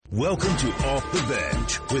Welcome to Off the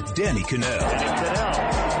Bench with Danny Cannell.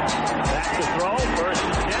 Back to throw, first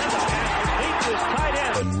and 10, the pass complete to his tight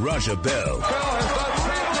end. And Raja Bell. Bell has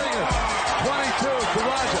done 22 to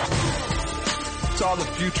Raja. Saw the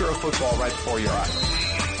future of football right before your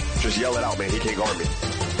eyes. Just yell it out, man. He can't guard me.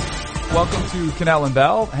 Welcome to Cannell and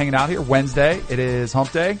Bell, hanging out here Wednesday. It is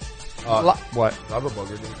hump day. What? I have a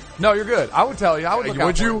booger, dude. No, you're good. I would tell you. I would look out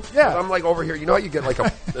Would for you? it. Yeah. I'm like over here. You know how you get like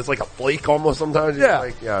it's like a flake almost sometimes? Yeah.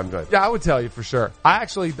 Like, yeah, I'm good. Yeah, I would tell you for sure. I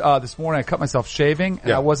actually, this morning I cut myself shaving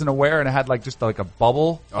and I wasn't aware and I had like just like a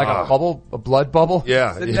bubble, a blood bubble.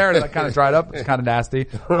 Yeah. Sitting there and it kind of dried up. It's kind of nasty.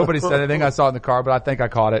 Nobody said anything. I saw it in the car, but I think I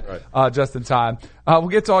caught it, just in time. We'll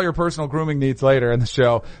get to all your personal grooming needs later in the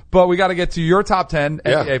show, but we got to get to your top 10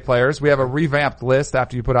 NBA players. We have a revamped list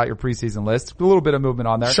after you put out your preseason list. A little bit of movement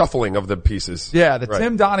on there. Shuffling of the pieces. Yeah, the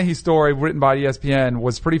Tim Donaghy story written by ESPN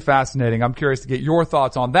was pretty fascinating. I'm curious to get your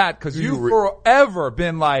thoughts on that because you've forever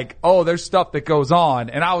been like, oh, there's stuff that goes on.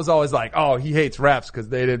 And I was always like, oh, he hates refs because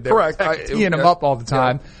they were teeing him up all the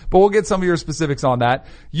time. But we'll get some of your specifics on that.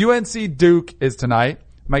 UNC Duke is tonight.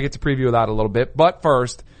 Might get to preview that a little bit. But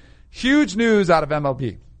first, huge news out of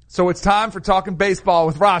MLB. So it's time for talking baseball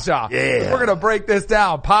with Raja. Yeah. We're going to break this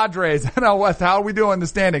down. Padres, NL West, how are we doing in the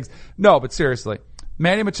standings? No, but seriously.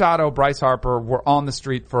 Manny Machado, Bryce Harper were on the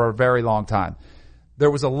street for a very long time. There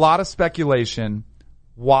was a lot of speculation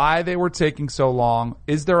why they were taking so long.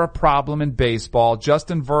 Is there a problem in baseball?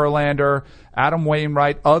 Justin Verlander, Adam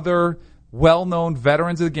Wainwright, other well-known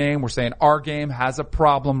veterans of the game were saying our game has a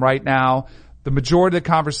problem right now. The majority of the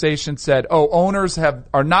conversation said, owners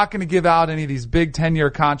are not going to give out any of these big 10-year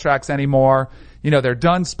contracts anymore. You know, they're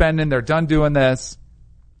done spending, they're done doing this.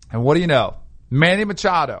 And what do you know? Manny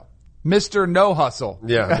Machado, Mr. No Hustle.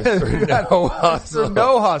 Yeah, Mr. No Hustle. Mr.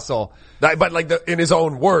 No Hustle. But like in his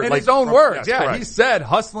own words. In his own words, yeah. He said,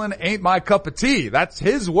 hustling ain't my cup of tea. That's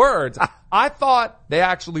his words. I thought they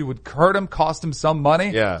actually would hurt him, cost him some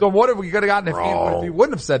money. Yeah. So what have we could have gotten if he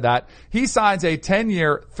wouldn't have said that? He signs a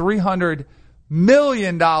 10-year, $300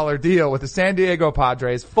 million deal with the San Diego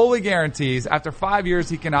Padres, fully guarantees. After 5 years,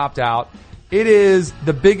 he can opt out. It is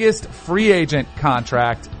the biggest free agent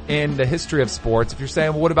contract in the history of sports. If you're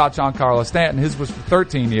saying, well, what about Giancarlo Stanton? His was for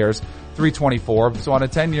 13 years, $324. So on a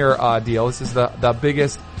 10-year deal, this is the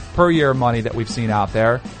biggest per year money that we've seen out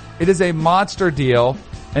there. It is a monster deal.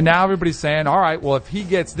 And now everybody's saying, all right, well, if he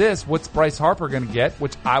gets this, what's Bryce Harper going to get?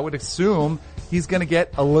 Which I would assume he's going to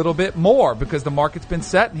get a little bit more because the market's been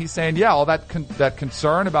set. And he's saying, yeah, all that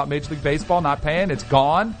concern about Major League Baseball not paying, it's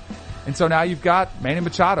gone. And so now you've got Manny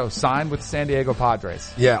Machado signed with the San Diego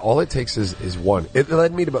Padres. Yeah, all it takes is one. It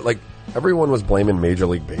led me to, like, everyone was blaming Major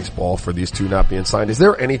League Baseball for these two not being signed. Is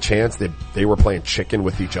there any chance that they were playing chicken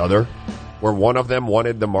with each other? Where one of them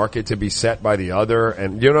wanted the market to be set by the other,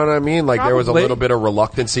 and you know what I mean? Like, there was a little bit of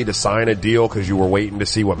reluctancy to sign a deal because you were waiting to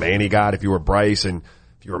see what Manny got if you were Bryce, and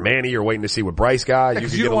if you were Manny, you're waiting to see what Bryce got. You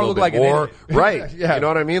could get a little bit more. Right. Yeah. You know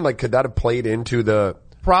what I mean? Like, could that have played into the...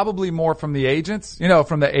 Probably more from the agents,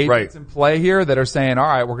 from the agents in play here that are saying, all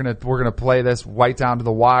right, we're going to play this right down to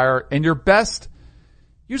the wire. And your best,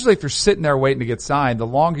 usually if you're sitting there waiting to get signed, the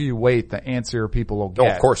longer you wait, the antsier people will get.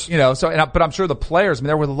 Oh, of course. But I'm sure the players,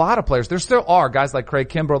 there were a lot of players. There still are guys like Craig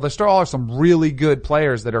Kimbrell. There still are some really good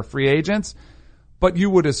players that are free agents. But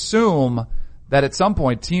you would assume that at some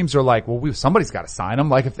point teams are like, well, somebody's got to sign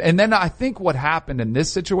them. And then I think what happened in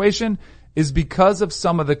this situation is because of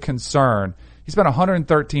some of the concern. He spent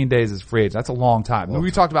 113 days as free agent. That's a long time. When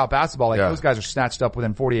we talked about basketball, those guys are snatched up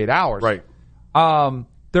within 48 hours. Right.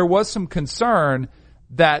 There was some concern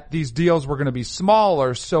that these deals were going to be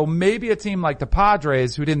smaller. So maybe a team like the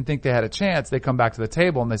Padres who didn't think they had a chance, they come back to the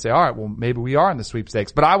table and they say, all right, well, maybe we are in the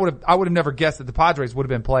sweepstakes. But I would have never guessed that the Padres would have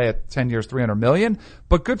been play at 10 years, $300 million.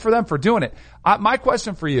 But good for them for doing it. My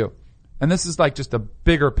question for you, and this is like just a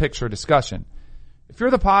bigger picture discussion. If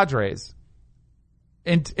you're the Padres,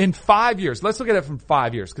 in 5 years, let's look at it from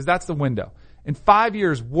 5 years, because that's the window. In 5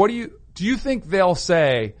 years, do you think they'll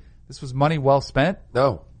say this was money well spent?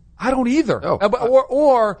 No. I don't either. No.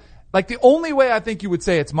 Or like the only way I think you would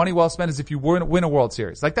say it's money well spent is if you win a World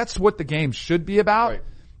Series. Like that's what the game should be about. Right.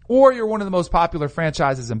 Or you're one of the most popular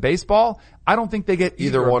franchises in baseball. I don't think they get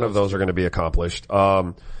either one of those are going to be accomplished.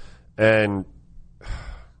 And I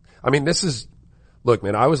mean, look,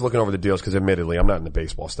 man, I was looking over the deals because admittedly I'm not in the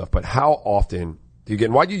baseball stuff, but how often do you get,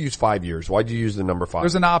 and why'd you use 5 years? Why'd you use the number 5?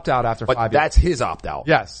 There's an opt-out after 5 years. But that's his opt-out.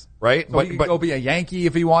 Yes. Right? So he can go be a Yankee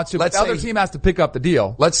if he wants to, but the other team has to pick up the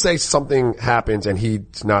deal. Let's say something happens and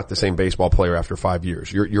he's not the same baseball player after 5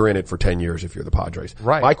 years. You're in it for 10 years if you're the Padres.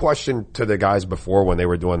 Right. My question to the guys before when they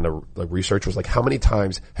were doing the research was like, how many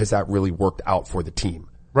times has that really worked out for the team?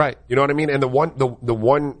 Right. You know what I mean? And the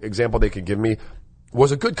one example they could give me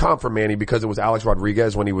was a good comp for Manny because it was Alex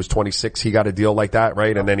Rodriguez when he was 26. He got a deal like that,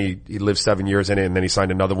 right? And then he lived 7 years in it, and then he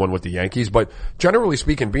signed another one with the Yankees. But generally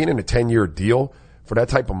speaking, being in a 10-year deal for that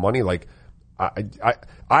type of money, like,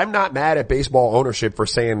 I'm not mad at baseball ownership for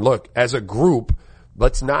saying, look, as a group,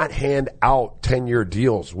 let's not hand out 10-year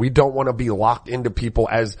deals. We don't want to be locked into people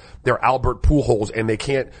as they're Albert Pujols and they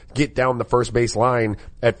can't get down the first base line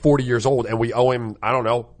at 40 years old and we owe him, I don't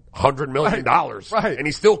know, $100 million. Right. And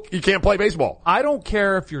he can't play baseball. I don't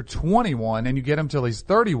care if you're 21 and you get him till he's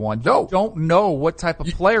 31. No. You don't know what type of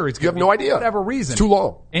player he's going to be. You have no idea. For whatever reason. It's too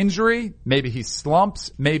long. Injury, maybe he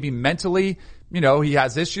slumps, maybe mentally, he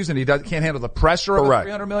has issues and he can't handle the pressure of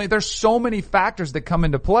 $300 million. There's so many factors that come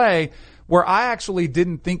into play where I actually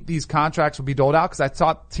didn't think these contracts would be doled out because I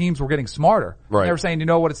thought teams were getting smarter. Right. They were saying, you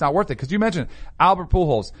know what, it's not worth it. Because you mentioned Albert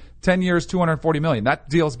Pujols, 10 years, $240 million. That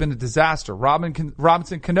deal's been a disaster.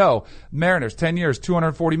 Robinson Cano, Mariners, 10 years,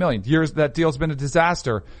 $240 million. That deal's been a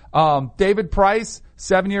disaster. David Price,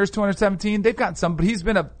 7 years, $217. They've gotten some, but he's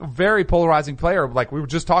been a very polarizing player. Like we were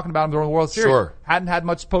just talking about him during the World Series. Sure. Hadn't had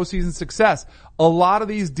much postseason success. A lot of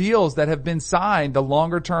these deals that have been signed, the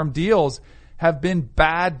longer term deals, have been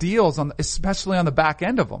bad deals especially on the back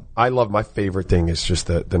end of them. I love my favorite thing is just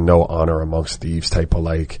the no honor amongst thieves type of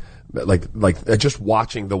like just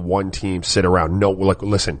watching the one team sit around. No, like,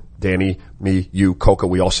 listen, Danny, me, you, Coca,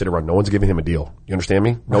 we all sit around. No one's giving him a deal. You understand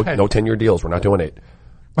me? No 10-year deals. We're not doing it.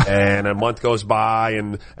 And a month goes by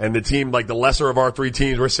and the team, like the lesser of our three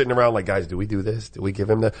teams, we're sitting around like, guys, do we do this? Do we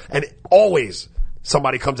give him the, and always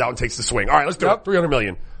somebody comes out and takes the swing. All right, let's do it. $300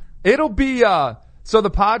 million. It'll be, so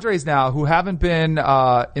the Padres now, who haven't been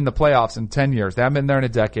in the playoffs in 10 years, they haven't been there in a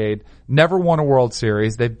decade, never won a World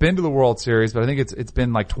Series. They've been to the World Series, but I think it's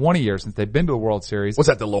been like 20 years since they've been to the World Series. What's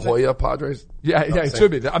that, the La Jolla Padres? Yeah, it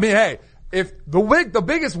should be. I mean, hey, if the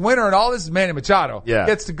biggest winner in all this is Manny Machado,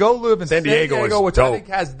 gets to go live in San Diego, which I think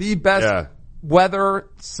has the best weather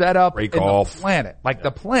setup in the planet,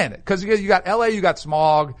 the planet. Because you got LA, you got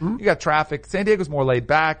smog, you got traffic. San Diego's more laid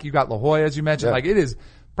back. You got La Jolla, as you mentioned. Like, it is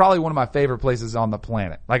probably one of my favorite places on the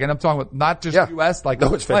planet. Like, and I'm talking about not just U.S., like,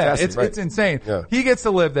 no, it's fantastic. It's insane. Yeah. He gets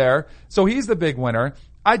to live there, so he's the big winner.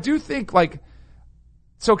 I do think,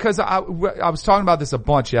 cause I was talking about this a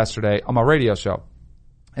bunch yesterday on my radio show.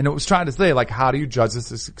 And it was trying to say, how do you judge this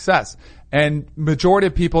as success? And majority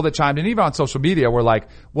of people that chimed in, even on social media, were like,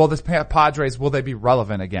 well, this Padres, will they be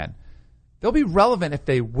relevant again? They'll be relevant if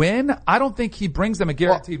they win. I don't think he brings them a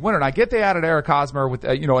guaranteed winner. And I get they added Eric Hosmer with,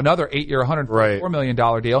 another 8-year, $144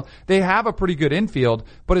 million deal. They have a pretty good infield.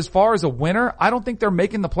 But as far as a winner, I don't think they're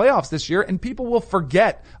making the playoffs this year. And people will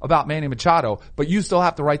forget about Manny Machado. But you still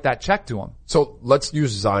have to write that check to him. So let's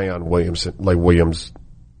use Zion Williamson,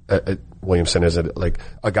 Williamson is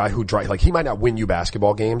a guy who he might not win you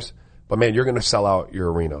basketball games, but man, you're going to sell out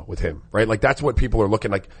your arena with him, right? Like that's what people are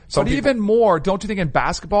looking like. Even more, don't you think in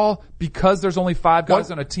basketball, because there's only 5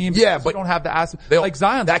 guys on a team, but you don't have the like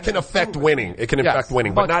Zion, that can affect winning. It can affect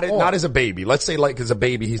winning, but not as a baby. Let's say as a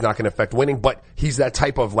baby, he's not going to affect winning, but he's that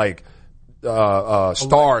type of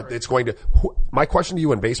star that's going to. My question to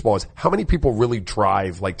you in baseball is, how many people really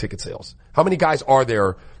drive ticket sales? How many guys are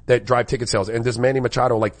there that drive ticket sales? And does Manny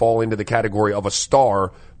Machado fall into the category of a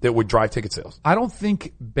star that would drive ticket sales? I don't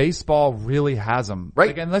think baseball really has them.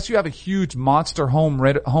 Right. Unless you have a huge monster home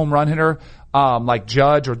run hitter, like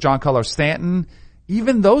Judge or Giancarlo Stanton.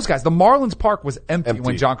 Even those guys, the Marlins Park was empty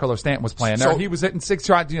when Giancarlo Stanton was playing there. He was hitting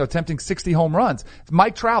attempting 60 home runs.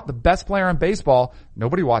 Mike Trout, the best player in baseball,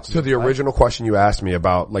 nobody watches. So the original question you asked me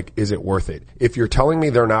about, is it worth it? If you're telling me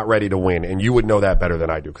they're not ready to win, and you would know that better than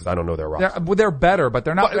I do because I don't know their roster. They're better, but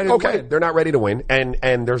they're not ready to win. They're not ready to win,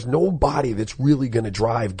 and there's nobody that's really going to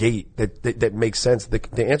drive gate that makes sense.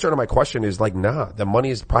 The answer to my question is nah, the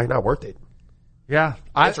money is probably not worth it. Yeah.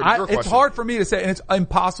 It's hard for me to say, and it's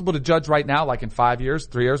impossible to judge right now, in 5 years,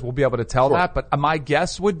 3 years, we'll be able to tell that. But my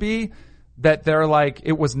guess would be that they're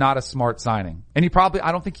it was not a smart signing. And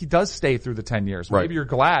I don't think he does stay through the 10 years. Maybe you're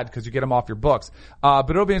glad because you get him off your books. But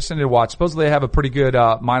it'll be interesting to watch. Supposedly they have a pretty good,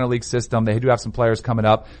 minor league system. They do have some players coming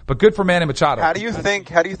up, but good for Manny Machado. How do you think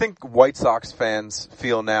White Sox fans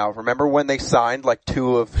feel now? Remember when they signed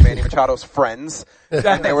 2 of Manny Machado's friends?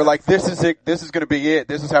 And they were like, this is it. This is going to be it.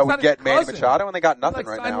 This is how we get Manny Machado. And they got nothing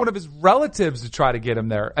right now. Signed one of his relatives to try to get him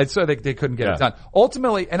there. And so they couldn't get it done.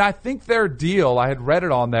 Ultimately, and I think their deal, I had read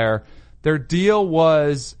it on there, their deal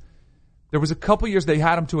was, there was a couple years they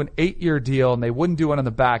had him to an 8-year deal and they wouldn't do it on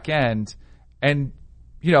the back end. And,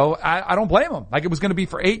 I don't blame them. It was going to be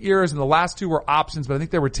for 8 years and the last 2 were options, but I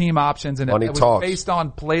think they were team options and it was based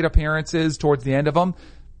on plate appearances towards the end of them.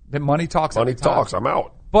 The money talks. Money talks. I'm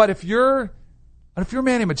out. But if you're And if you're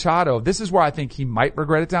Manny Machado, this is where I think he might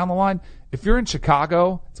regret it down the line. If you're in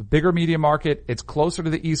Chicago, it's a bigger media market. It's closer to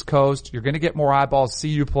the East Coast. You're going to get more eyeballs see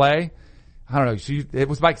you play. I don't know. It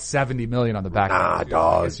was like $70 million on the back. Nah,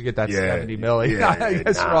 dog. I guess you get that $70 million. I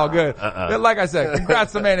guess you're all good. Like I said,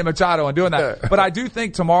 congrats to Manny Machado on doing that. But I do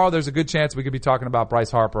think tomorrow there's a good chance we could be talking about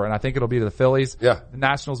Bryce Harper, and I think it'll be to the Phillies. Yeah. The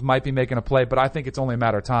Nationals might be making a play, but I think it's only a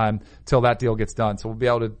matter of time till that deal gets done. So we'll be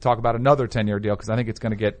able to talk about another 10-year deal because I think it's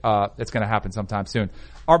going to happen sometime soon.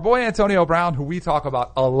 Our boy Antonio Brown, who we talk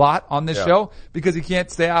about a lot on this show because he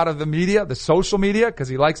can't stay out of the media, the social media, because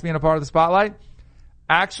he likes being a part of the spotlight.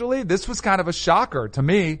 Actually, this was kind of a shocker to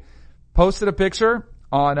me. Posted a picture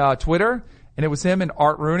on Twitter, and it was him and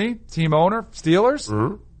Art Rooney, team owner, Steelers.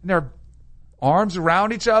 Mm-hmm. And their arms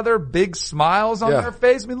around each other, big smiles on their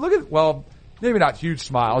face. I mean, look at, well, maybe not huge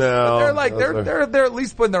smiles, but they're like, they're at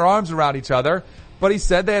least putting their arms around each other. But he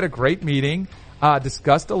said they had a great meeting,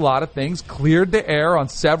 discussed a lot of things, cleared the air on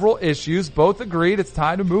several issues. Both agreed it's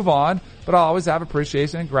time to move on. But I'll always have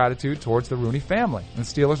appreciation and gratitude towards the Rooney family and the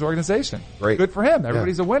Steelers organization. Great. Good for him.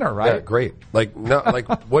 Everybody's a winner, right? Yeah, great.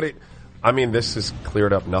 This has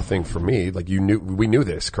cleared up nothing for me. Like we knew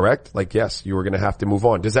this, correct? Like, yes, you were going to have to move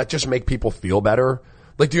on. Does that just make people feel better?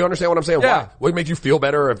 Like, do you understand what I'm saying? Yeah. Why? Would it make you feel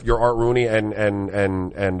better if you're Art Rooney and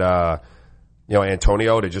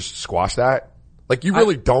Antonio to just squash that? Like, you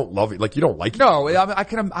really don't love it. Like, you don't like it. No,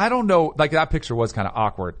 I don't know. Like, that picture was kind of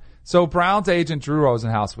awkward. So Brown's agent, Drew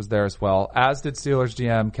Rosenhaus, was there as well, as did Steelers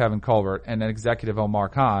GM Kevin Colbert and then executive Omar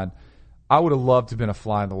Khan. I would have loved to have been a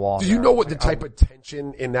fly on the wall. Do you know what the type of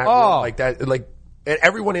tension in that room like that, like, and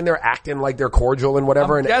everyone in there acting like they're cordial and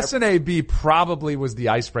whatever. I'm guessing AB probably was the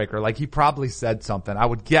icebreaker. Like, he probably said something. I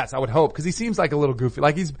would guess. I would hope. Because he seems like a little goofy.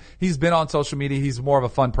 Like, he's been on social media. He's more of a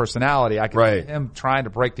fun personality. I can see him trying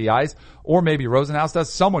to break the ice. Or maybe Rosenhaus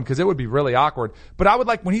does. Someone, because it would be really awkward. But I would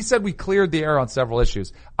like, when he said we cleared the air on several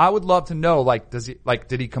issues, I would love to know, like,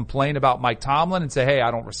 did he complain about Mike Tomlin and say, hey,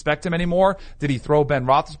 I don't respect him anymore? Did he throw Ben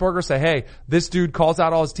Roethlisberger, say, hey, this dude calls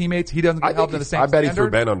out all his teammates. He doesn't get held to the same standard? I bet he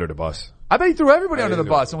threw Ben under the bus. I bet he threw everybody under the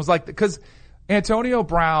bus and was like, because Antonio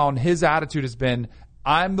Brown, his attitude has been,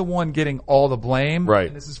 I'm the one getting all the blame. Right.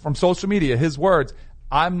 And this is from social media, his words.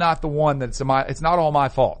 I'm not the one it's not all my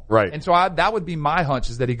fault. Right. And so that would be my hunch,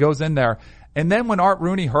 is that he goes in there. And then when Art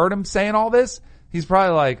Rooney heard him saying all this, he's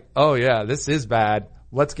probably like, oh yeah, this is bad.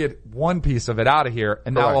 Let's get one piece of it out of here.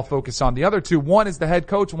 And now I'll focus on the other two. One is the head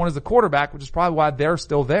coach, one is the quarterback, which is probably why they're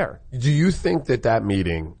still there. Do you think that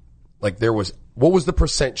meeting, like, what was the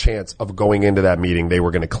 % chance of going into that meeting they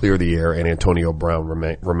were going to clear the air and Antonio Brown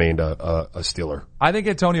remained a Steeler? I think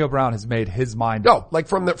Antonio Brown has made his mind up. No, like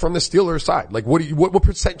from the Steelers side. Like, what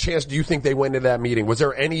 % chance do you think they went into that meeting? Was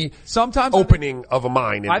there any opening of a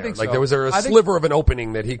mind in there? Think like, so. Was there a sliver of an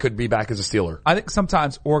opening that he could be back as a Steeler? I think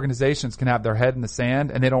sometimes organizations can have their head in the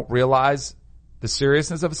sand and they don't realize the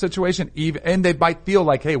seriousness of a situation, and they might feel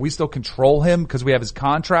like, hey, we still control him because we have his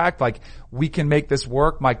contract. Like, we can make this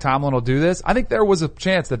work. Mike Tomlin will do this. I think there was a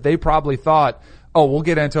chance that they probably thought, oh, we'll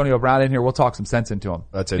get Antonio Brown in here. We'll talk some sense into him.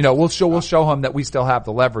 That's it. We'll show him that we still have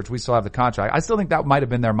the leverage. We still have the contract. I still think that might have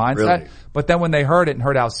been their mindset. Really? But then when they heard it and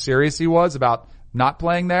heard how serious he was about not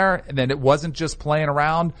playing there, and then it wasn't just playing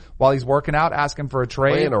around while he's working out, asking for a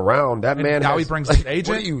trade. Playing around. That man now he brings his agent.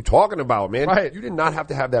 What are you talking about, man? Right. You did not have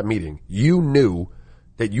to have that meeting. You knew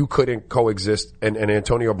that you couldn't coexist, and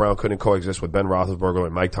Antonio Brown couldn't coexist with Ben Roethlisberger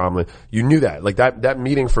and Mike Tomlin. You knew that. Like, that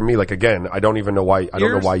meeting for me, like, again, I don't know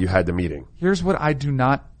why you had the meeting. Here's what I do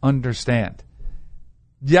not understand.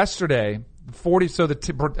 Yesterday,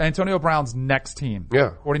 Antonio Brown's next team,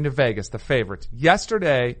 according to Vegas, the favorites.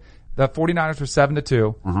 Yesterday, the 49ers were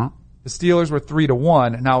 7-2. Mm-hmm. The Steelers were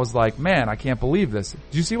 3-1, and I was like, man, I can't believe this.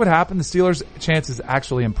 Did you see what happened? The Steelers' chances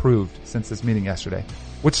actually improved since this meeting yesterday,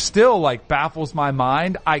 which still, like, baffles my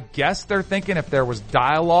mind. I guess they're thinking if there was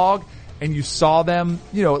dialogue and you saw them,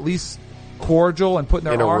 at least cordial and putting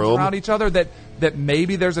their arms around each other, that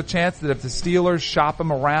maybe there's a chance that if the Steelers shop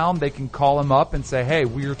him around, they can call him up and say, hey,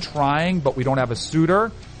 we're trying, but we don't have a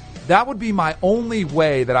suitor. That would be my only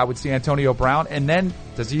way that I would see Antonio Brown. And then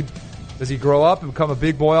does he grow up and become a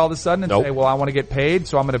big boy all of a sudden and say, well, I want to get paid,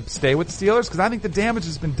 so I'm going to stay with the Steelers? Because I think the damage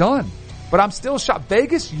has been done. But I'm still shocked.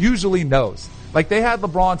 Vegas usually knows. Like, they had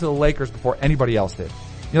LeBron to the Lakers before anybody else did.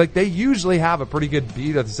 They usually have a pretty good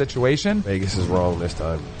beat of the situation. Vegas is wrong this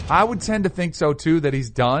time. I would tend to think so too, that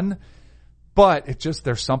he's done. But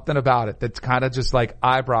there's something about it that's kind of just like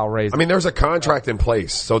eyebrow raising. I mean, there's a contract in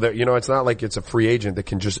place, so that, it's not like it's a free agent that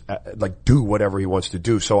can just do whatever he wants to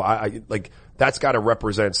do. So I that's got to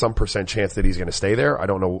represent some % chance that he's going to stay there. I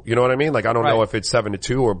don't know. You know what I mean? Like, I don't know if it's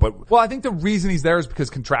 7-2 but. Well, I think the reason he's there is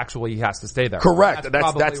because contractually he has to stay there. Correct.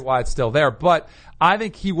 That's probably why it's still there. But I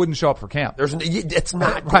think he wouldn't show up for camp. It's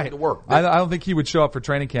not going to work. I don't think he would show up for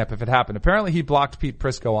training camp if it happened. Apparently he blocked Pete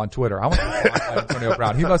Prisco on Twitter. I want to block Antonio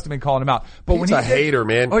Brown. He must have been calling him out. But He's a hater,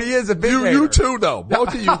 man. Oh, he is a big hater. You too, though.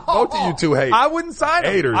 Both of you two hate. I wouldn't sign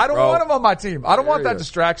him. Haters, I don't bro. want him on my team. I don't want that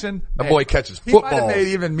distraction. That boy catches He footballs. might have made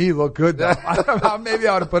even me look good, though. Maybe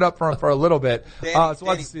I would have put up for him for a little bit. Danny, So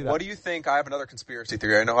let's see that. What do you think? I have another conspiracy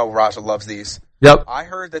theory. I know how Raja loves these. Yep. I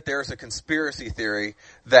heard that there's a conspiracy theory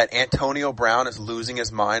that Antonio Brown is losing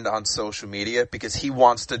his mind on social media because he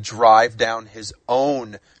wants to drive down his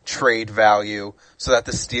own trade value so that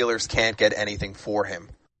the Steelers can't get anything for him.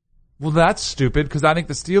 Well, that's stupid because I think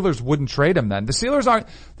the Steelers wouldn't trade him then. The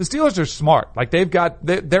Steelers are smart. Like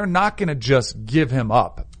they're not going to just give him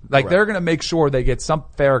up. Like they're going to make sure they get some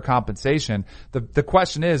fair compensation. The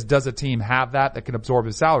question is, does a team have that can absorb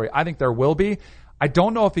his salary? I think there will be. I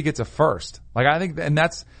don't know if he gets a first. Like I think, and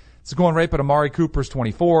it's going right, but Amari Cooper's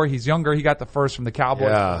 24. He's younger. He got the first from the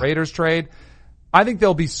Cowboys Raiders trade. I think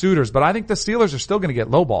they'll be suitors, but I think the Steelers are still going to get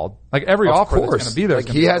lowballed. Like every offer that's going to be there. Like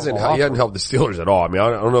he hasn't helped the Steelers at all. I mean, I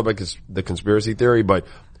don't know about the conspiracy theory, but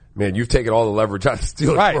man, you've taken all the leverage out of the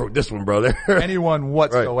Steelers. Bro, this one, brother. Anyone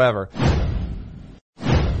whatsoever.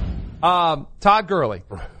 Todd Gurley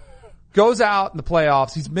goes out in the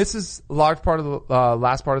playoffs. He misses a large part of the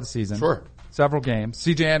last part of the season. Sure. Several games.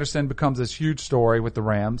 C.J. Anderson becomes this huge story with the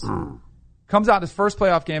Rams. Comes out his first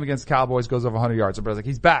playoff game against the Cowboys, goes over 100 yards. Everybody's like,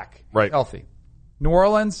 he's back. Right. Healthy. New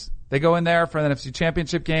Orleans, they go in there for an NFC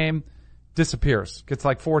Championship game, disappears. Gets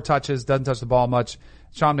like 4 touches, doesn't touch the ball much.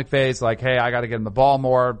 Sean McVay's like, hey, I got to get him the ball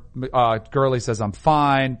more. Gurley says, I'm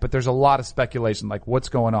fine. But there's a lot of speculation, like what's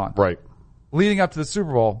going on. Right. Leading up to the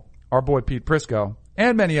Super Bowl, our boy Pete Prisco,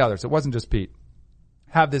 and many others, it wasn't just Pete,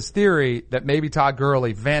 have this theory that maybe Todd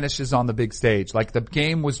Gurley vanishes on the big stage. Like the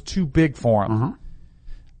game was too big for him. Mm-hmm.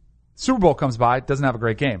 Super Bowl comes by, doesn't have a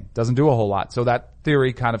great game, doesn't do a whole lot. So that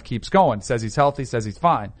theory kind of keeps going. Says he's healthy, says he's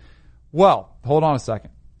fine. Well, hold on a second.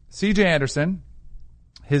 C.J. Anderson,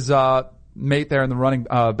 his mate there in the running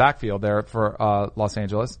backfield there for Los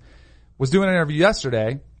Angeles, was doing an interview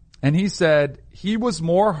yesterday, and he said he was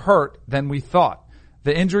more hurt than we thought.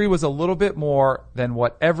 The injury was a little bit more than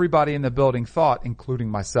what everybody in the building thought, including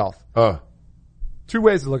myself. 2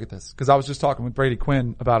 ways to look at this, because I was just talking with Brady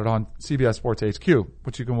Quinn about it on CBS Sports HQ,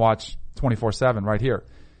 which you can watch 24/7 right here.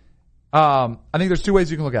 I think there's 2 ways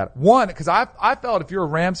you can look at it. One, because I felt if you're a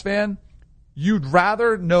Rams fan, you'd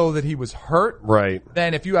rather know that he was hurt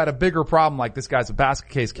than if you had a bigger problem like this guy's a basket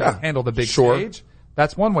case, can't handle the big stage.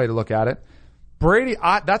 That's one way to look at it. Brady,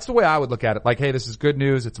 that's the way I would look at it. Like, hey, this is good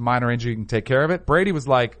news. It's a minor injury. You can take care of it. Brady was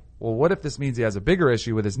like, well, what if this means he has a bigger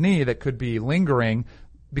issue with his knee that could be lingering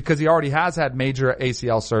because he already has had major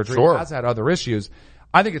ACL surgery, has had other issues.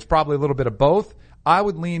 I think it's probably a little bit of both. I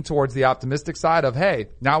would lean towards the optimistic side of, hey,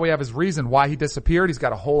 now we have his reason why he disappeared. He's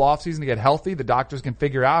got a whole offseason to get healthy. The doctors can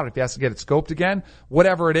figure out if he has to get it scoped again.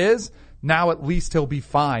 Whatever it is, now at least he'll be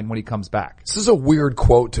fine when he comes back. This is a weird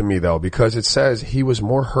quote to me, though, because it says he was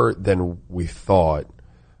more hurt than we thought.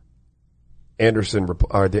 Anderson,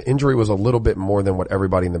 the injury was a little bit more than what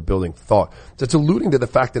everybody in the building thought. So it's alluding to the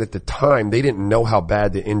fact that at the time they didn't know how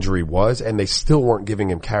bad the injury was and they still weren't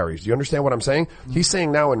giving him carries. Do you understand what I'm saying? Mm-hmm. He's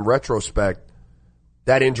saying now in retrospect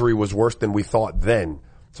that injury was worse than we thought then.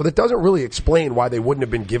 So that doesn't really explain why they wouldn't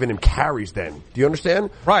have been giving him carries then. Do you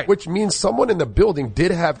understand? Right. Which means someone in the building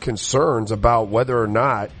did have concerns about whether or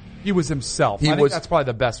not he was himself. I think that's probably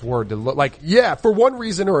the best word to look like. Yeah, for one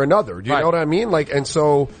reason or another. Do you know what I mean? Like, and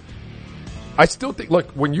so I still think,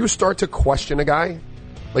 look, when you start to question a guy,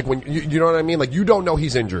 like when you know what I mean? Like you don't know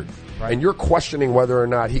he's injured and you're questioning whether or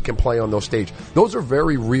not he can play on those stage. Those are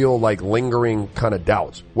very real, like lingering kind of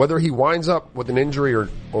doubts. Whether he winds up with an injury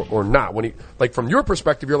or not. When he, like from your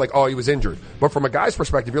perspective, you're like, oh, he was injured. But from a guy's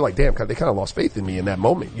perspective, you're like, damn, they kind of lost faith in me in that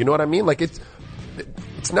moment. You know what I mean? Like it's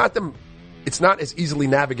not as easily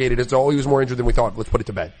navigated as, oh, he was more injured than we thought. Let's put it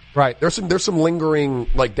to bed. Right. There's some lingering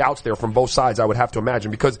like doubts there from both sides, I would have to imagine,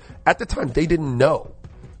 because at the time they didn't know.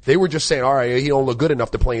 They were just saying, all right, he don't look good enough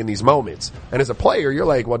to play in these moments. And as a player, you're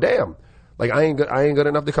like, well, damn, like I ain't good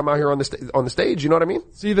enough to come out here on the stage. You know what I mean?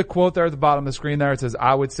 See the quote there at the bottom of the screen there? It says,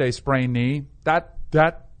 I would say sprained knee. That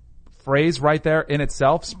phrase right there in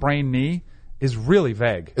itself, sprained knee, is really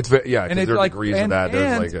vague. It's yeah, and there are like, degrees of that.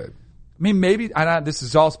 There's like I mean, maybe, this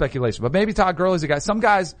is all speculation, but maybe Todd Gurley's a guy. Some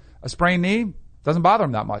guys, a sprained knee, Doesn't bother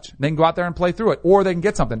them that much. They can go out there and play through it, or they can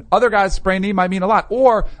get something. Other guys, sprained knee might mean a lot,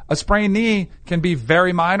 or a sprained knee can be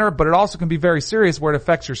very minor, but it also can be very serious where it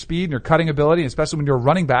affects your speed and your cutting ability, especially when you're a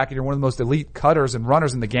running back and you're one of the most elite cutters and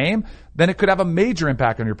runners in the game. Then it could have a major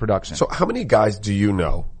impact on your production. So how many guys do you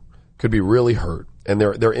know could be really hurt and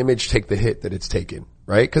their image take the hit that it's taken,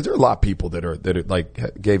 right? Because there are a lot of people that are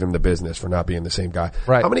like gave him the business for not being the same guy.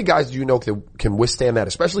 Right. How many guys do you know that can withstand that,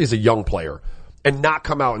 especially as a young player, and not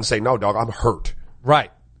come out and say, no, dog, I'm hurt. Right.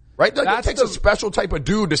 Right? Like it takes a special type of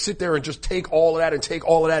dude to sit there and just take all of that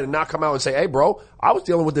and not come out and say, hey, bro, I was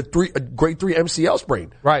dealing with a grade 3 MCL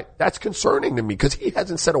sprain. Right. That's concerning to me because he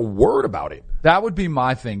hasn't said a word about it. That would be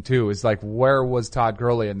my thing too, is like, where was Todd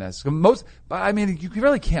Gurley in this? But I mean, you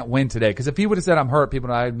really can't win today, because if he would have said I'm hurt, people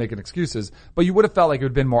would be making excuses, but you would have felt like it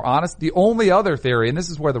would have been more honest. The only other theory, and this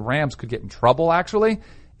is where the Rams could get in trouble actually,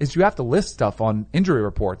 is you have to list stuff on injury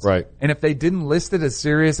reports. Right. And if they didn't list it as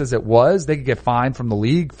serious as it was, they could get fined from the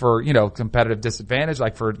league for, competitive disadvantage,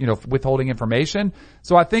 like for, withholding information.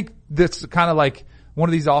 So I think that's kind of like one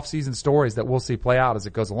of these off-season stories that we'll see play out as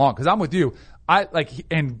it goes along. Cause I'm with you.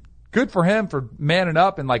 And good for him for manning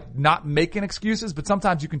up and like not making excuses, but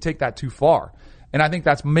sometimes you can take that too far. And I think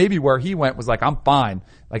that's maybe where he went, was like, I'm fine.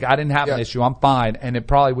 Like, I didn't have an issue. I'm fine. And it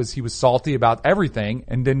probably was, he was salty about everything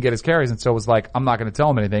and didn't get his carries. And so it was like, I'm not going to tell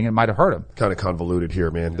him anything. It might have hurt him. Kind of convoluted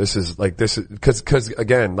here, man. This is cause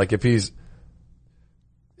again, like if it's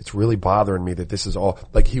really bothering me that this is all,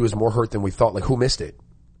 like he was more hurt than we thought. Like who missed it?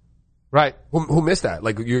 Right. Who missed that?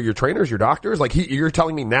 Like your trainers, your doctors? Like you're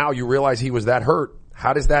telling me now you realize he was that hurt.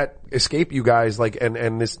 How does that escape you guys? Like,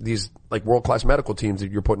 and these like world-class medical teams that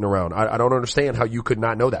you're putting around. I don't understand how you could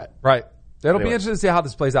not know that. Right. It'll be interesting to see how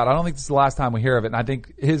this plays out. I don't think this is the last time we hear of it. And I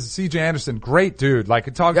think CJ Anderson, great dude. Like,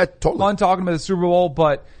 fun talking about the Super Bowl,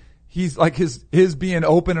 but he's like his being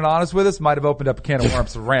open and honest with us might have opened up a can of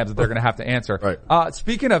worms for Rams that they're going to have to answer. Right.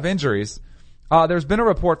 Speaking of injuries, there's been a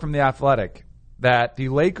report from The Athletic that the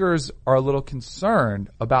Lakers are a little concerned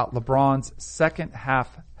about LeBron's second half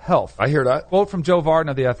health. I hear that. Quote from Joe Vardon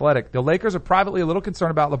of The Athletic. The Lakers are privately a little concerned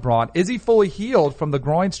about LeBron. Is he fully healed from the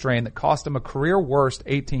groin strain that cost him a career worst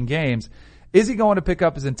 18 games? Is he going to pick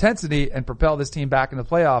up his intensity and propel this team back into the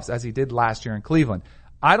playoffs as he did last year in Cleveland?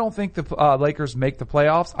 I don't think the Lakers make the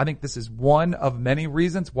playoffs. I think this is one of many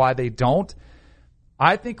reasons why they don't.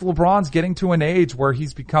 I think LeBron's getting to an age where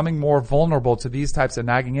he's becoming more vulnerable to these types of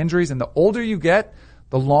nagging injuries. And the older you get,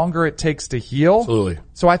 the longer it takes to heal. Absolutely.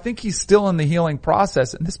 So I think he's still in the healing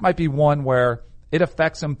process. And this might be one where it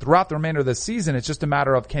affects him throughout the remainder of the season. It's just a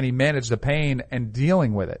matter of, can he manage the pain and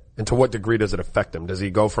dealing with it? And to what degree does it affect him? Does he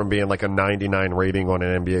go from being like a 99 rating on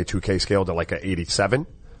an NBA 2K scale to like an 87?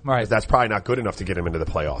 Right. That's probably not good enough to get him into the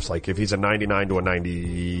playoffs. Like if he's a 99 to a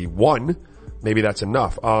 91, maybe that's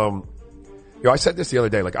enough. I said this the other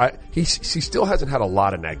day, like he still hasn't had a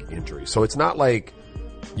lot of nagging injuries. So it's not like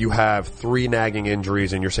you have 3 nagging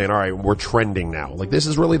injuries and you're saying, all right, we're trending now. Like this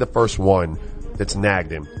is really the first one that's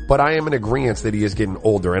nagged him. But I am in agreement that he is getting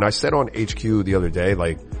older. And I said on HQ the other day,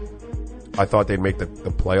 like, I thought they'd make the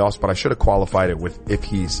playoffs, but I should have qualified it with if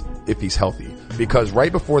he's healthy. Because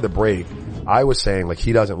right before the break, I was saying like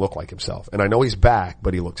he doesn't look like himself. And I know he's back,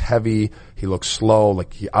 but he looks heavy, he looks slow,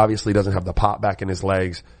 like he obviously doesn't have the pop back in his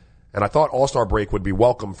legs. And I thought All-Star break would be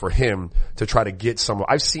welcome for him to try to get some.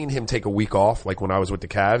 I've seen him take a week off, like when I was with the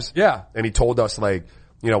Cavs. Yeah. And he told us like,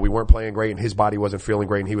 we weren't playing great and his body wasn't feeling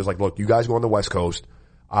great. And he was like, look, you guys go on the West Coast.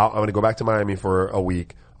 I'm going to go back to Miami for a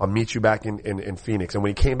week. I'll meet you back in Phoenix. And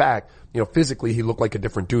when he came back, physically he looked like a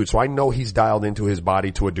different dude. So I know he's dialed into his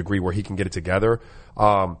body to a degree where he can get it together.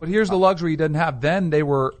 But here's the luxury he doesn't have. Then they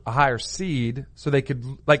were a higher seed, so they could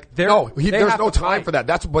there's no time for that.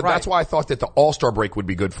 That's why I thought that the All-Star break would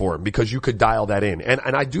be good for him, because you could dial that in. And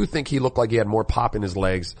I do think he looked like he had more pop in his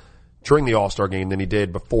legs during the All-Star game than he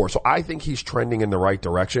did before. So I think he's trending in the right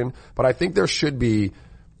direction. But I think there should be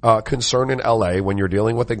concern in LA when you're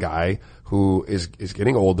dealing with a guy who is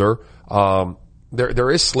getting older.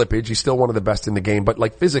 There is slippage. He's still one of the best in the game, but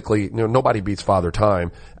like physically, nobody beats Father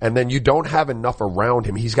Time. And then you don't have enough around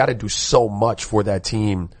him. He's got to do so much for that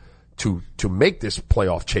team to make this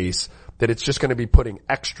playoff chase that it's just going to be putting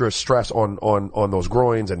extra stress on those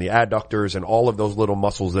groins and the adductors and all of those little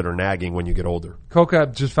muscles that are nagging when you get older. Coca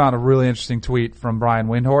just found a really interesting tweet from Brian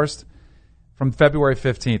Windhorst from February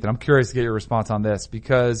 15th, and I'm curious to get your response on this,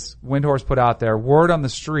 because Windhorst put out there, word on the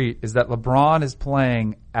street is that LeBron is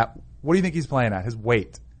playing at, what do you think he's playing at, his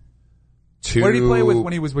weight? What did he play with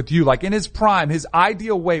when he was with you? Like in his prime, his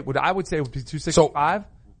ideal weight I would say would be 265?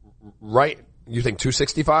 So, right. You think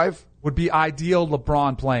 265? Would be ideal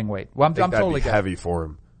LeBron playing weight. Well, I'm totally heavy for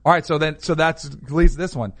him. All right, so that's leads to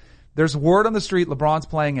this one. There's word on the street LeBron's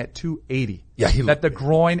playing at 280. that the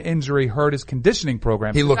groin injury hurt his conditioning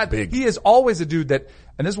program. He looked big. He is always a dude that,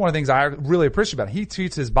 and this is one of the things I really appreciate about him. He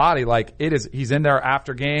treats his body like it is, he's in there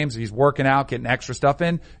after games, he's working out, getting extra stuff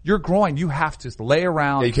in. Your groin, you have to lay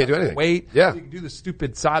around. Yeah, you can't do anything. Wait. Yeah. You can do the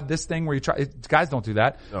stupid this thing where you try, guys don't do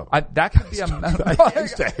that. No. That could be I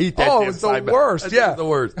used to hate that. Oh, it's the worst. Yeah. It's the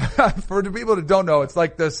worst. For the people that don't know, it's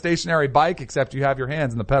like the stationary bike, except you have your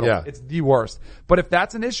hands in the pedal. Yeah. It's the worst. But if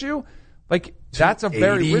that's an issue, like, that's a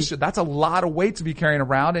very risk. That's a lot of weight to be carrying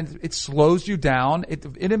around, and it slows you down.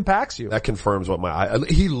 It impacts you. That confirms what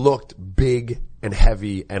he looked big and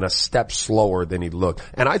heavy and a step slower than he looked.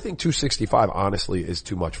 And I think 265 honestly is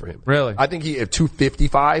too much for him. Really? I think if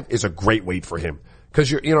 255 is a great weight for him. Cause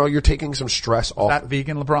you're taking some stress off. That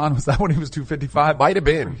vegan LeBron? Was that when he was 255? Might have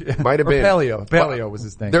been. Might have been. Paleo was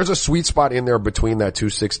his thing. There's a sweet spot in there between that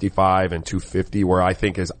 265 and 250 where I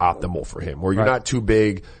think is optimal for him. Where you're not too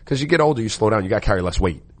big. Cause you get older, you slow down, you gotta carry less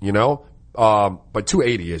weight, but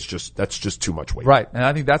 280 that's just too much weight. Right. And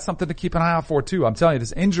I think that's something to keep an eye out for too. I'm telling you,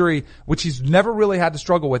 this injury, which he's never really had to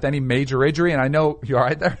struggle with any major injury, and I know you're all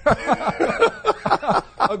right there.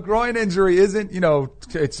 A groin injury isn't,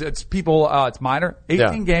 it's people, it's minor.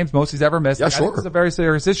 18 games, most he's ever missed. Yeah, I think sure. this is a very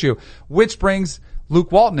serious issue, which brings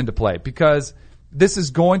Luke Walton into play because this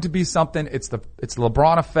is going to be something, it's the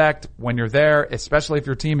LeBron effect when you're there, especially if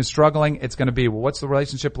your team is struggling. It's going to be, well, what's the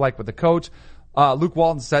relationship like with the coach? Luke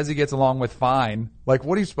Walton says he gets along with fine. Like,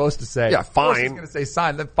 what are you supposed to say? Yeah, fine. He's going to say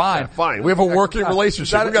sign, then fine. Yeah, fine. We have a working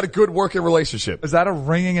relationship. We've got a good working relationship. Is that a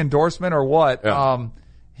ringing endorsement or what? Yeah.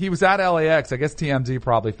 He was at LAX. I guess TMZ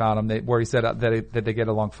probably found him where he said that they get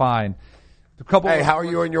along fine. Hey, how are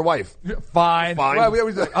you and your wife? Fine. Fine. Well, we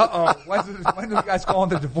always like, when do the guys call in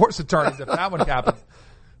the divorce attorneys if that one happens?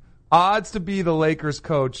 Odds to be the Lakers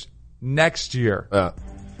coach next year.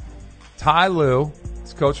 Ty Lue,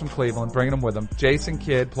 his coach from Cleveland, bringing him with him. Jason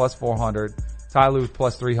Kidd plus 400. Ty Lue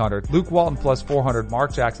plus 300. Luke Walton plus 400.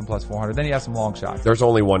 Mark Jackson plus 400. Then you have some long shots. There's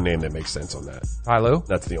only one name that makes sense on that. Ty Lue?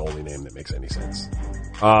 That's the only name that makes any sense.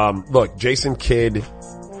 Look, Jason Kidd,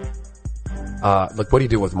 look, what do you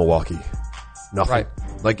do with Milwaukee? Nothing. Right.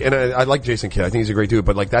 Like, and I like Jason Kidd. I think he's a great dude,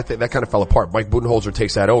 but like that kind of fell apart. Mike Budenholzer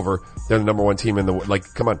takes that over. They're the number one team in the,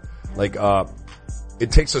 come on.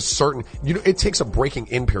 It takes it takes a breaking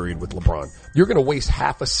in period with LeBron. You're going to waste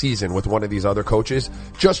half a season with one of these other coaches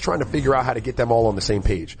just trying to figure out how to get them all on the same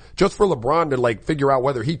page. Just for LeBron to figure out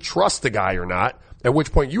whether he trusts the guy or not, at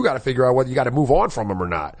which point you got to figure out whether you got to move on from him or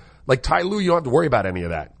not. Like Ty Lue, you don't have to worry about any of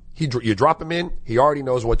that. You drop him in, he already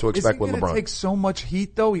knows what to expect with LeBron. Is he going to take so much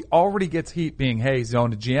heat though? He already gets heat being, he's his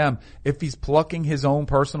own GM. If he's plucking his own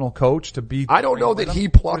personal coach to be, I don't know that he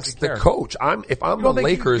plucks the coach. If I'm the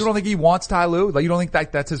Lakers, you don't think he wants Ty Lue? Like, you don't think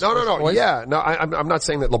that's his first choice? Yeah, no, I'm not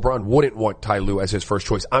saying that LeBron wouldn't want Ty Lue as his first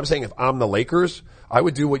choice. I'm saying if I'm the Lakers, I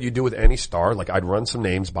would do what you do with any star. Like, I'd run some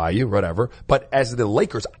names by you, whatever. But as the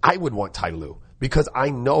Lakers, I would want Ty Lue because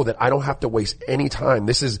I know that I don't have to waste any time.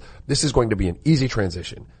 This is going to be an easy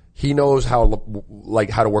transition. He knows how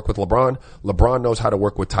to work with LeBron. LeBron knows how to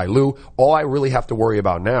work with Ty Lue. All I really have to worry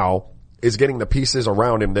about now is getting the pieces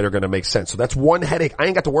around him that are going to make sense. So that's one headache. I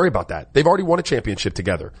ain't got to worry about that. They've already won a championship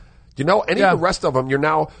together. Any of the rest of them, you're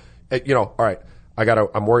now, all right,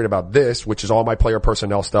 I'm worried about this, which is all my player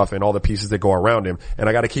personnel stuff and all the pieces that go around him. And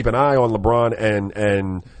I got to keep an eye on LeBron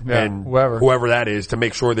and whoever that is to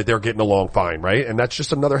make sure that they're getting along fine, right? And that's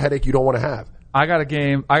just another headache you don't want to have. I got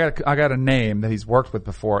a name that he's worked with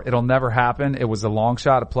before. It'll never happen. It was a long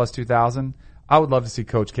shot at plus 2,000. I would love to see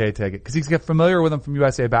Coach K take it because he's get familiar with him from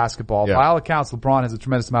USA Basketball. Yeah. By all accounts, LeBron has a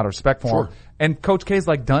tremendous amount of respect for him. And Coach K's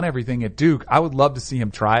done everything at Duke. I would love to see him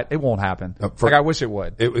try it. It won't happen. I wish it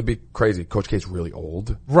would. It would be crazy. Coach K's really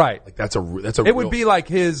old. Right. It would be like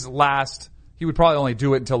his last, he would probably only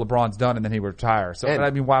do it until LeBron's done and then he would retire. So,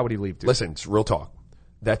 why would he leave Duke? Listen, it's real talk.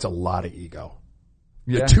 That's a lot of ego.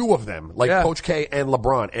 The two of them, Coach K and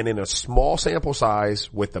LeBron, and in a small sample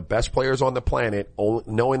size with the best players on the planet,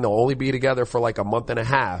 knowing they'll only be together for a month and a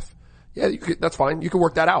half. Yeah, that's fine. You can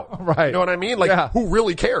work that out. Right. You know what I mean? Who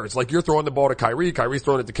really cares? You're throwing the ball to Kyrie. Kyrie's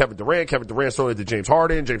throwing it to Kevin Durant. Kevin Durant's throwing it to James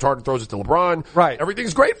Harden. James Harden throws it to LeBron. Right.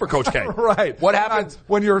 Everything's great for Coach K. Right. What happens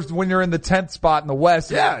when you're in the 10th spot in the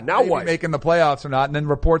West? Yeah. Now what? Making the playoffs or not? And then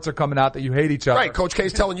reports are coming out that you hate each other. Right. Coach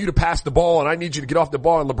K's telling you to pass the ball, and I need you to get off the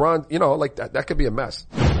ball. And LeBron, that could be a mess.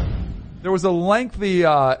 There was a lengthy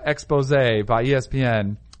expose by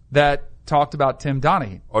ESPN that talked about Tim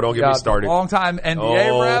Donaghy. Oh, don't get me started. Long-time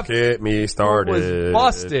NBA ref. Don't get me started. Was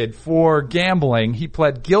busted for gambling. He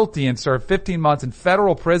pled guilty and served 15 months in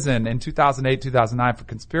federal prison in 2008-2009 for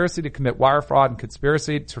conspiracy to commit wire fraud and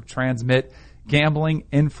conspiracy to transmit gambling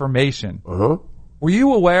information. Uh-huh. Were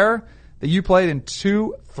you aware that you played in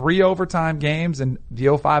 3 overtime games in the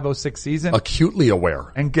 05-06 season. Acutely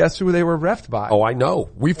aware. And guess who they were reffed by? Oh, I know.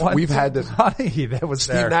 We've had this. That was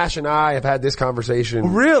Steve there. Nash and I have had this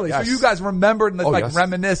conversation. Really? Yes. So you guys remembered and yes.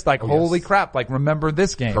 reminisced holy crap, remember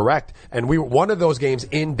this game. Correct. And one of those games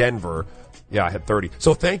in Denver. Yeah, I had 30.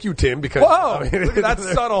 So thank you, Tim, because. Whoa! Look at that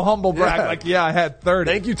subtle, humble brag. I had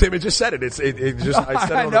 30. Thank you, Tim. It just said it. It just, I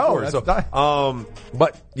said it on the floor. So,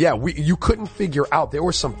 but yeah, you couldn't figure out. There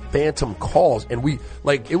were some phantom calls and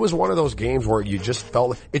it was one of those games where you just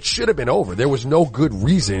felt it should have been over. There was no good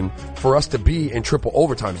reason for us to be in triple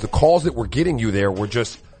overtimes. The calls that were getting you there were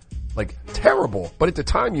just terrible. But at the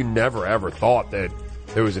time, you never ever thought that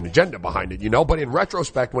there was an agenda behind it, But in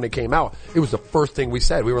retrospect, when it came out, it was the first thing we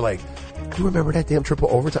said. We were like, do you remember that damn triple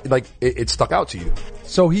overtime? It stuck out to you.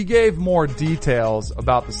 So he gave more details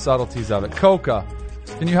about the subtleties of it. Coca,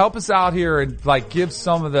 can you help us out here and give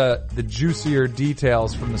some of the juicier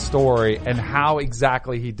details from the story and how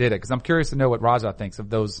exactly he did it? Because I'm curious to know what Raja thinks of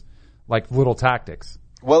those little tactics.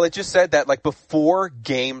 Well, it just said that before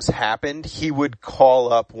games happened, he would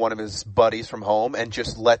call up one of his buddies from home and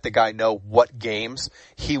just let the guy know what games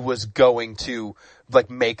he was going to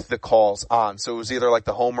make the calls on. So it was either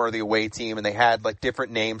the home or the away team, and they had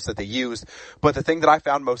different names that they used. But the thing that I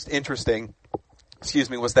found most interesting,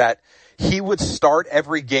 was that he would start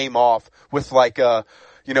every game off with a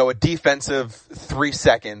defensive 3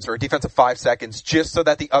 seconds or a defensive 5 seconds just so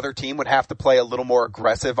that the other team would have to play a little more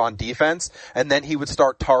aggressive on defense. And then he would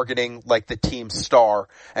start targeting the team's star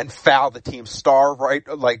and foul the team's star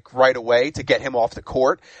right away to get him off the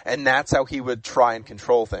court. And that's how he would try and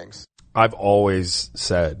control things. I've always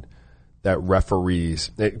said that referees,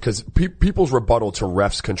 because people's rebuttal to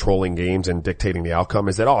refs controlling games and dictating the outcome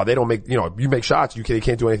is that, they don't make, you make shots, they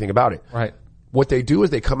can't do anything about it. Right. What they do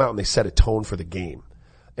is they come out and they set a tone for the game.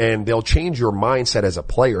 And they'll change your mindset as a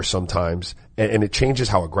player sometimes, and it changes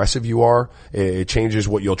how aggressive you are. It changes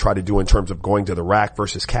what you'll try to do in terms of going to the rack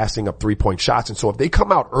versus casting up 3-point shots. And so if they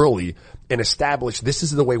come out early and establish this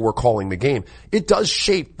is the way we're calling the game, it does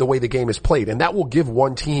shape the way the game is played. And that will give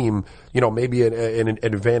one team, maybe an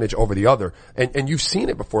advantage over the other. And you've seen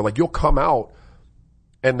it before. You'll come out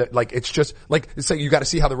and it's just say you got to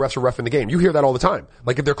see how the refs are reffing the game. You hear that all the time.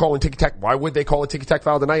 If they're calling ticky-tack, why would they call a ticky-tack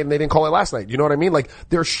foul tonight and they didn't call it last night? You know what I mean?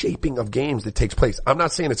 There's shaping of games that takes place. I'm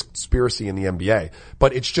not saying it's conspiracy in the NBA,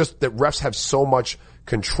 but it's just that refs have so much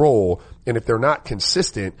control, and if they're not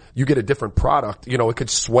consistent, you get a different product. It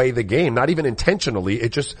could sway the game, not even intentionally.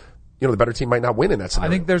 It just, the better team might not win in that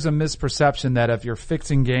scenario. I think there's a misperception that if you're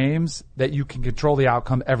fixing games, that you can control the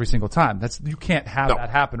outcome every single time. You can't have that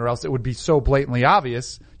happen, or else it would be so blatantly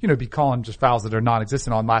obvious. Be calling just fouls that are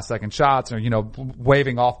non-existent on last second shots, or,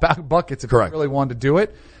 waving off back buckets if you really wanted to do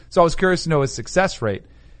it. So I was curious to know his success rate.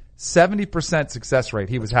 70% success rate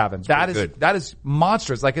he was having. That is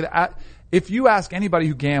monstrous. If you ask anybody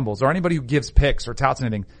who gambles or anybody who gives picks or touts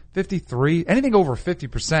anything, 53, anything over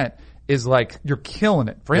 50% is you're killing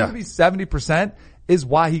it. For him to be 70% is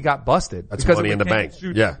why he got busted. That's because money in the bank.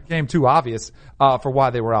 It became too obvious for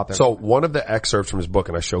why they were out there. So one of the excerpts from his book,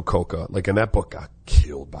 and I showed Coca, and that book got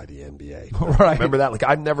killed by the NBA. Right. Remember that?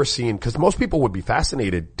 I've never seen, because most people would be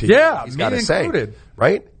fascinated to hear what he's got to say.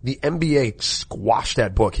 Right? The NBA squashed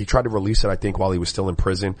that book. He tried to release it, I think, while he was still in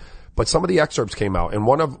prison. But some of the excerpts came out, and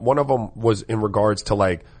one of them was in regards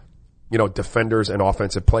to defenders and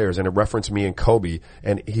offensive players, and it referenced me and Kobe.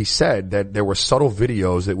 And he said that there were subtle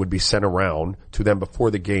videos that would be sent around to them before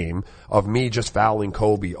the game of me just fouling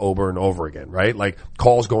Kobe over and over again, right?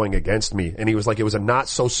 Calls going against me. And he was it was a not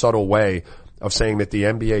so subtle way of saying that the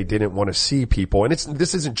NBA didn't want to see people. And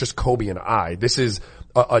this isn't just Kobe and I. This is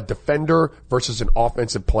a defender versus an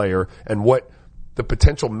offensive player, and what the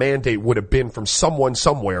potential mandate would have been from someone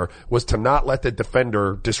somewhere was to not let the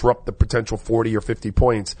defender disrupt the potential 40 or 50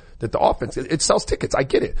 points that the offense, it sells tickets. I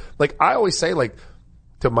get it. I always say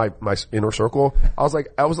to my inner circle, I was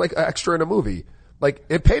like an extra in a movie.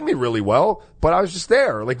 It paid me really well, but I was just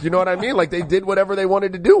there. You know what I mean? They did whatever they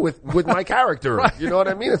wanted to do with my character. Right. You know what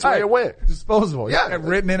I mean? That's the way it went. Disposable. Yeah.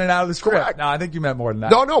 Written in and out of the script. Correct. No, I think you meant more than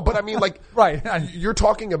that. No, but I mean right. You're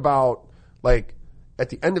talking about at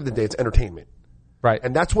the end of the day, it's entertainment. Right.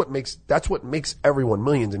 And that's what makes everyone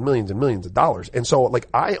millions and millions and millions of dollars. And so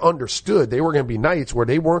I understood they were going to be nights where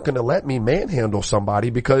they weren't going to let me manhandle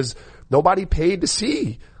somebody because nobody paid to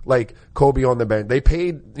see Kobe on the bench. They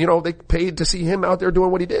paid to see him out there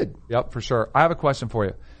doing what he did. Yep, for sure. I have a question for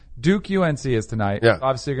you. Duke UNC is tonight. Yeah.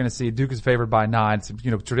 Obviously you're going to see Duke is favored by 9. It's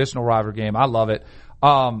traditional rivalry game. I love it.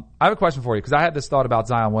 I have a question for you because I had this thought about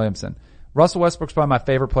Zion Williamson. Russell Westbrook's probably my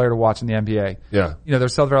favorite player to watch in the NBA. Yeah.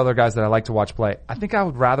 There's several other guys that I like to watch play. I think I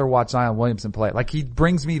would rather watch Zion Williamson play. Like, he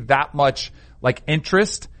brings me that much, like,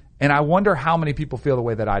 interest. And I wonder how many people feel the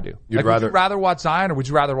way that I do. Would you rather watch Zion, or would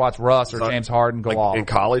you rather watch Russ or James Harden go off? In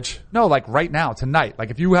college? No, like right now, tonight.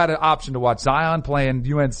 Like if you had an option to watch Zion playing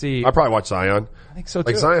UNC. I'd probably watch Zion. I think so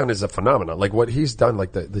too. Like Zion is a phenomenon. Like what he's done,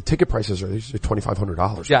 like the ticket prices are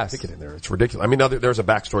 $2,500 for a ticket in there. It's ridiculous. I mean, there's a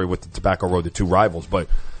backstory with the Tobacco Road, the two rivals, but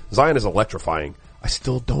Zion is electrifying. I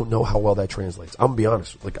still don't know how well that translates. I'm gonna be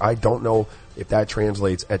honest. Like I don't know if that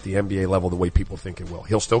translates at the NBA level the way people think it will.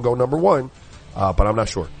 He'll still go number one. But I'm not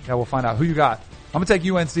sure. Yeah, we'll find out. Who you got? I'm going to take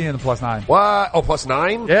UNC in the +9. What? Oh,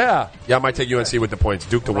 +9? Yeah. Yeah, I might take UNC with the points.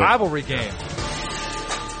 Duke to win. Rivalry game.